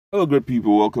Hello, great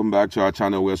people. Welcome back to our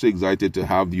channel. We're so excited to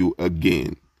have you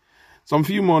again. Some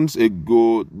few months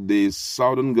ago, the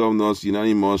southern governors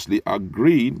unanimously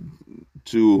agreed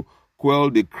to quell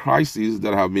the crisis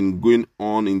that have been going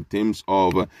on in terms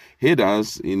of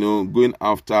headers, going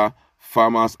after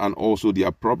farmers and also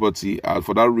their property.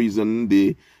 For that reason,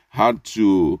 they had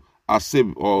to accept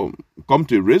or come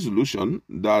to a resolution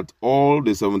that all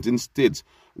the 17 states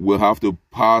will have to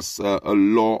pass a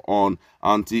law on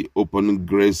anti-open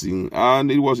grazing,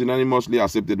 and it was unanimously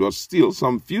accepted. But still,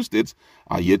 some few states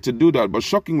are yet to do that. But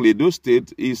shockingly, those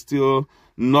states is still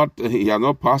not. He has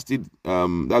not passed it.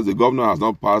 That's the governor has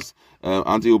not passed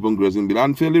anti-open grazing bill.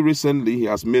 And fairly recently, he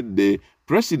has made the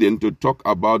president to talk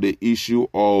about the issue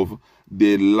of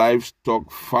the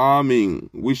livestock farming,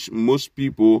 which most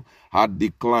people had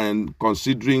declined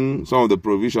considering some of the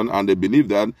provision, and they believe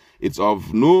that it's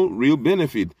of no real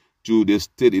benefit to the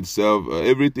state itself.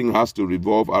 Everything has to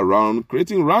revolve around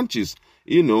creating ranches,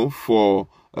 for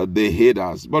the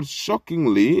headers. But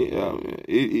shockingly,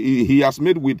 he has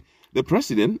met with the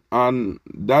president, and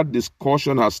that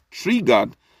discussion has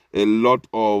triggered a lot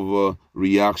of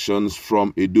reactions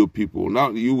from Edo people. Now,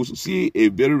 you will see a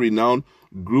very renowned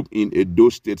group in Edo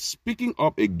State speaking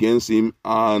up against him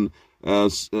and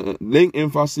laying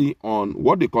emphasis on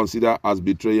what they consider as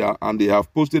betrayal, and they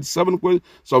have posted some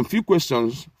few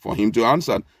questions for him to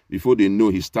answer before they know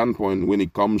his standpoint when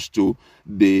it comes to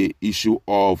the issue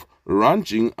of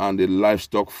ranching and the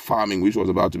livestock farming, which was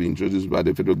about to be introduced by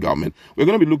the federal government. We're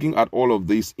going to be looking at all of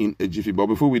this in a jiffy, but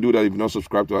before we do that, if you're not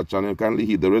subscribed to our channel, kindly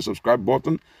hit the red subscribe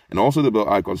button and also the bell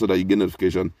icon so that you get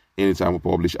notification anytime we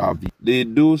publish our video. The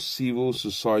Edo Civil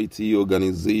Society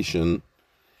Organization,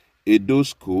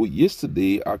 EDOSCO,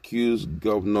 yesterday accused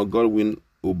Governor Godwin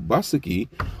Obaseki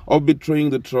of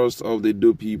betraying the trust of the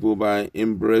Edo people by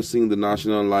embracing the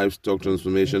National Livestock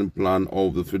Transformation Plan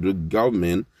of the federal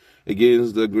government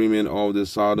against the agreement of the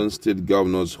southern state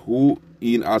governors, who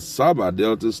in Asaba,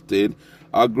 Delta State,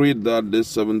 agreed that the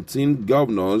 17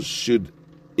 governors should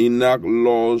enact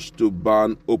laws to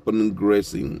ban open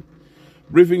grazing.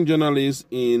 Briefing journalists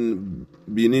in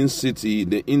Benin City,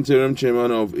 the interim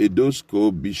chairman of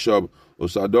EDOSCO, Bishop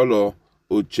Osadolo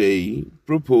Ochei,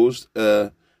 proposed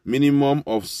a minimum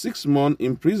of 6-month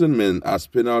imprisonment as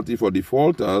penalty for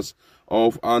defaulters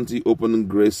of anti-open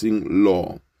grazing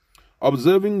law.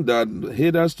 Observing that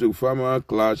header-to-farmer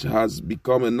clash has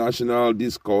become a national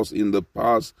discourse in the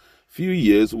past few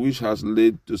years, which has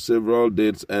led to several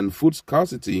deaths and food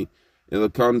scarcity in the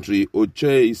country,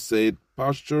 Ochei said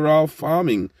pastoral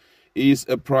farming is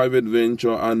a private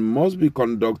venture and must be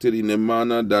conducted in a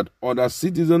manner that other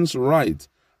citizens' rights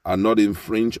are not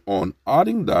infringed on,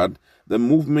 adding that the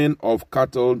movement of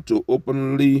cattle to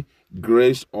openly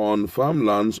graze on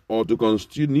farmlands or to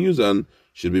constitute nuisance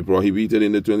should be prohibited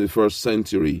in the 21st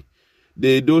century. The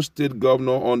Edo State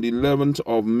Governor on the 11th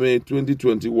of May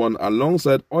 2021,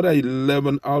 alongside other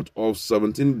 11 out of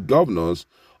 17 governors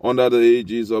under the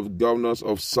aegis of governors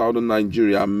of southern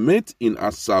Nigeria, met in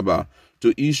Asaba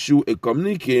to issue a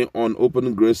communique on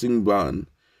open grazing ban.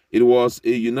 It was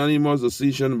a unanimous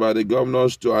decision by the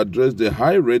governors to address the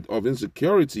high rate of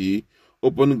insecurity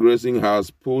open grazing has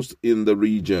posed in the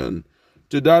region.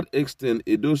 To that extent,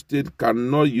 Edo State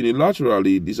cannot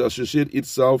unilaterally disassociate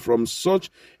itself from such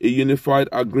a unified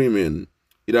agreement.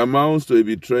 It amounts to a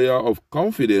betrayal of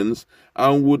confidence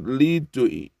and would lead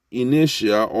to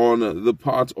inertia on the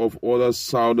part of other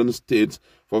southern states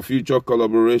for future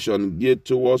collaboration geared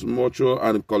towards mutual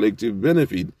and collective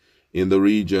benefit in the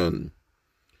region.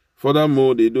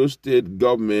 Furthermore, the Edo State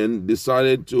government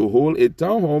decided to hold a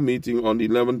town hall meeting on the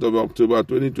 11th of October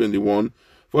 2021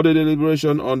 for the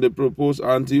deliberation on the proposed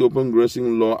anti-open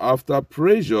grazing law after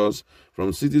pressures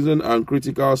from citizens and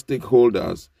critical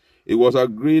stakeholders. It was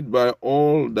agreed by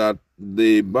all that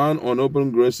the ban on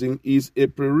open grazing is a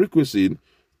prerequisite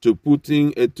to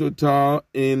putting a total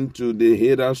end to the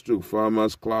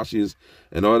header-farmers clashes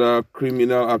and other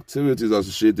criminal activities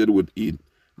associated with it.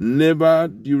 Never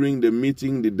during the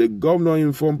meeting did the governor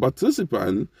inform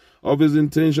participants of his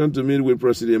intention to meet with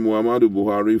President Muhammadu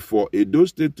Buhari for Edo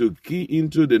State to key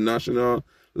into the National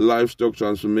Livestock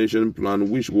Transformation Plan,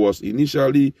 which was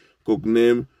initially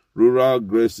codenamed Rural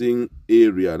Grazing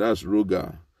Area, that's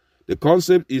Ruga. The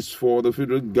concept is for the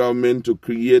federal government to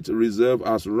create reserve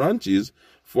as ranches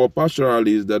for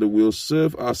pastoralists that will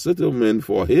serve as settlement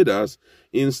for headers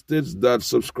in states that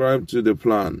subscribe to the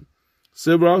plan.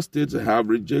 Several states have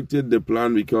rejected the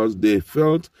plan because they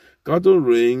felt cattle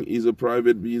rearing is a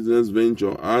private business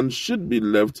venture and should be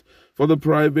left for the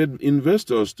private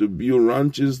investors to build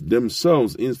ranches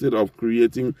themselves instead of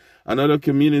creating another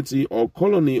community or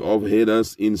colony of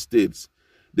headers in states.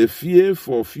 The fear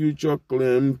for future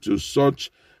claim to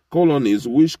such colonies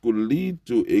which could lead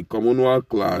to a communal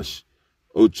clash,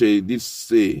 Oche did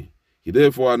say. He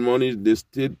therefore admonished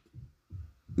the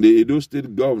Edo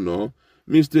State Governor,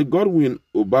 Mr. Godwin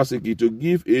Obaseki, to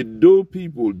give Edo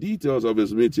people details of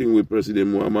his meeting with President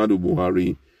Muhammadu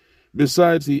Buhari.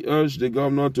 Besides, he urged the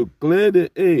governor to clear the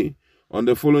air on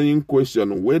the following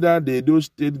question: whether the Edo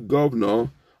State Governor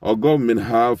or government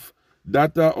have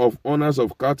data of owners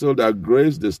of cattle that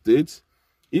graze the state,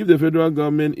 if the federal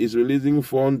government is releasing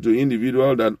funds to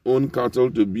individuals that own cattle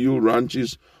to build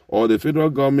ranches, or the federal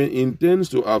government intends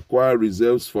to acquire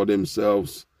reserves for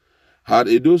themselves. Had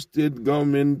Edo State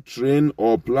government trained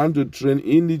or planned to train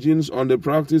indigents on the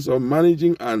practice of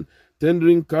managing and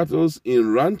tendering cattle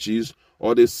in ranches,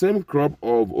 or the same crop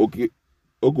of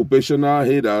occupational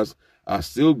headers are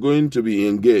still going to be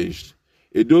engaged?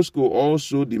 EDOSCO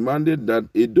also demanded that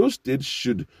Edo State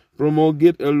should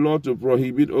promulgate a law to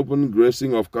prohibit open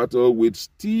grazing of cattle with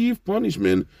stiff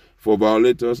punishment for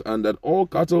violators, and that all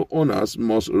cattle owners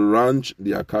must ranch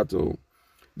their cattle.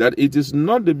 That it is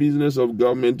not the business of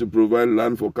government to provide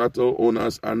land for cattle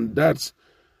owners, and that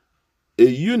a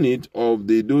unit of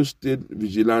the Edo State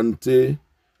Vigilante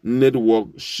Network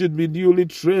should be duly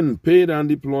trained, paid, and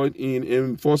deployed in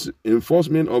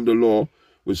enforcement of the law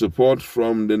with support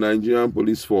from the Nigerian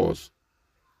police force.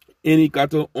 Any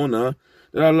cattle owner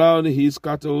that allowed his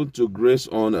cattle to graze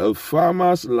on a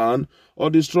farmer's land or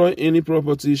destroy any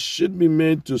property should be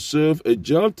made to serve a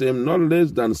jail term not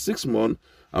less than 6 months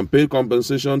and pay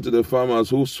compensation to the farmers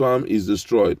whose farm is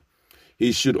destroyed.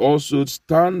 He should also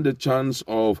stand the chance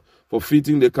of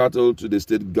forfeiting the cattle to the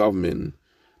state government.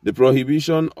 The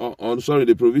provision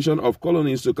of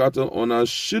colonies to cattle owners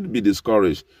should be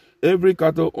discouraged. Every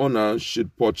cattle owner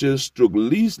should purchase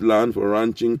lease land for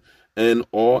ranching and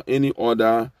or any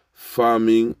other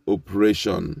farming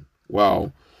operation.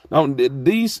 Wow. Now,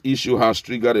 this issue has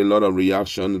triggered a lot of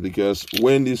reaction, because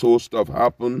when this whole stuff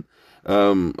happened,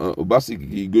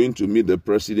 basically going to meet the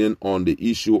president on the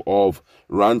issue of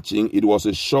ranching, it was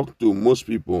a shock to most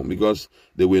people because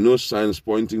there were no signs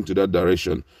pointing to that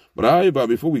direction. But however,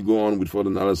 before we go on with further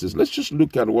analysis, let's just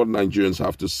look at what Nigerians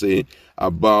have to say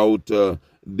about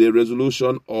the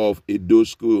resolution of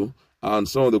EDOSCO and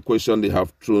some of the questions they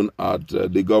have thrown at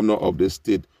the governor of the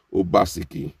state,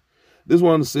 Obaseki. This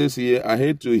one says here, I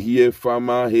hate to hear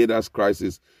farmer haters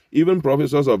crisis. Even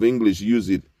professors of English use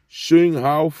it, showing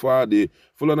how far the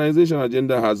colonization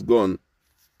agenda has gone.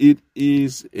 It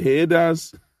is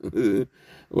haters.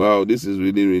 Wow, this is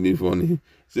really, really funny.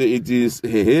 So it is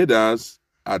haters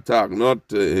attack, not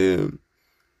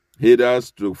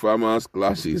haters to farmers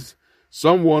clashes.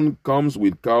 Someone comes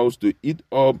with cows to eat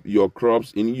up your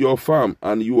crops in your farm,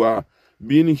 and you are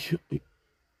being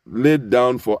laid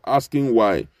down for asking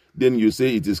why. Then you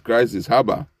say it is crisis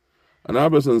harbor.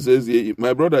 Another person says, yeah,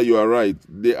 my brother, you are right.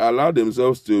 They allow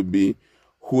themselves to be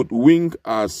hoodwinked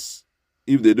as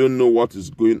if they don't know what is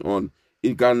going on.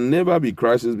 It can never be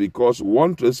crisis because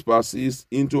one trespasses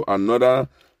into another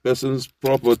person's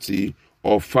property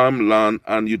or farmland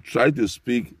and you try to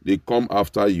speak, they come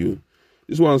after you.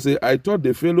 This one says, I thought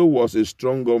the fellow was a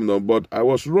strong governor, but I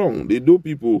was wrong. The Edo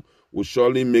people will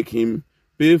surely make him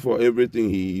pay for everything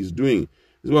he is doing.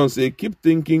 This one says, keep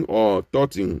thinking or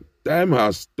thoughting. Time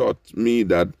has taught me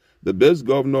that the best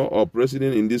governor or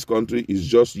president in this country is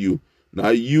just you. Now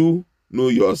you know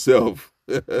yourself.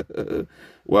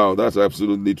 Wow, that's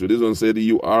absolutely true. This one said,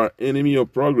 you are enemy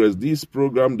of progress. This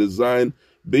program designed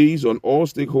based on all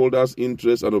stakeholders'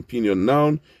 interests and opinion.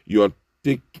 Now you are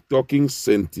talking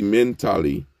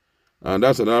sentimentally. And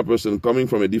that's another person coming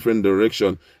from a different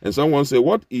direction. And someone said,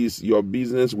 what is your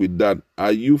business with that?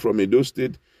 Are you from Edo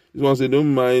State? This one said,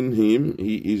 don't mind him.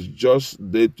 He is just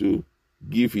there to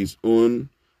give his own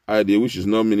idea, which is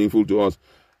not meaningful to us.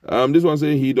 This one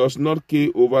said, he does not care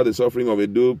over the suffering of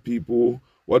Edo people,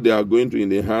 what they are going through in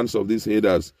the hands of these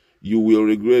haters. You will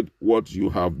regret what you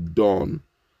have done.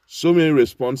 So many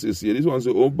responses here. This one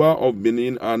says, Oba of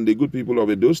Benin and the good people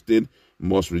of Edo State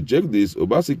must reject this.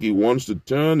 Obaseki wants to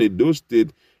turn Edo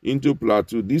State into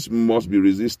plateau. This must be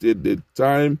resisted. The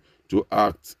time to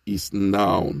act is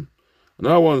now.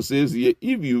 Another one says, yeah,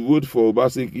 if you vote for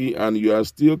Obaseki and you are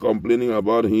still complaining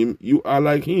about him, you are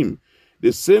like him.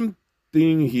 The same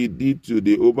thing he did to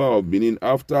the Oba of Benin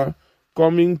after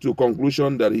coming to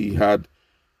conclusion that he had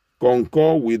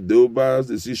concurred with the Oba's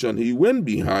decision. He went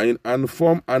behind and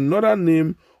formed another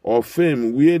name or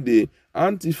fame where the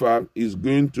antifa is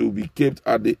going to be kept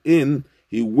at the end.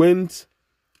 He went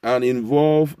and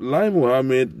involved Lai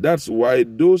Mohammed. That's why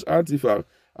those antifa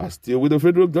are still with the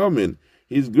federal government.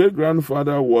 His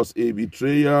great-grandfather was a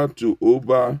betrayer to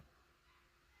Oba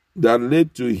that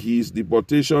led to his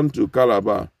deportation to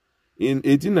Calabar in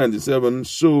 1897.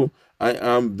 So I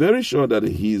am very sure that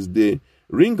he is the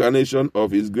reincarnation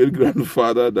of his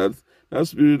great-grandfather, that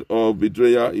spirit of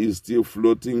betrayal is still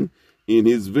floating in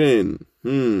his vein.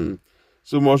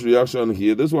 So much reaction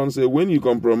here. This one says, when you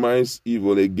compromise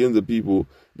evil against the people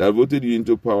that voted you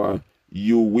into power,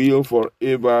 you will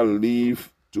forever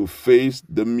live to face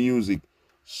the music.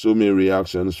 So many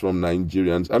reactions from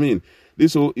Nigerians. I mean,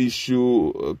 this whole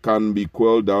issue can be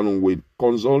quelled down with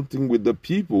consulting with the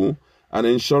people and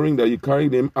ensuring that you carry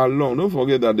them along. Don't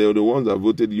forget that they're the ones that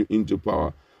voted you into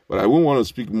power. But I won't want to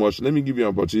speak much. Let me give you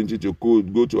an opportunity to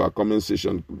go to our comment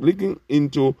section, looking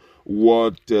into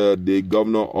what the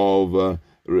governor of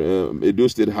Edo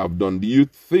State have done. Do you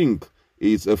think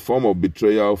it's a form of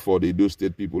betrayal for the Edo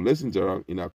State people? Let's interact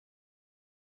in our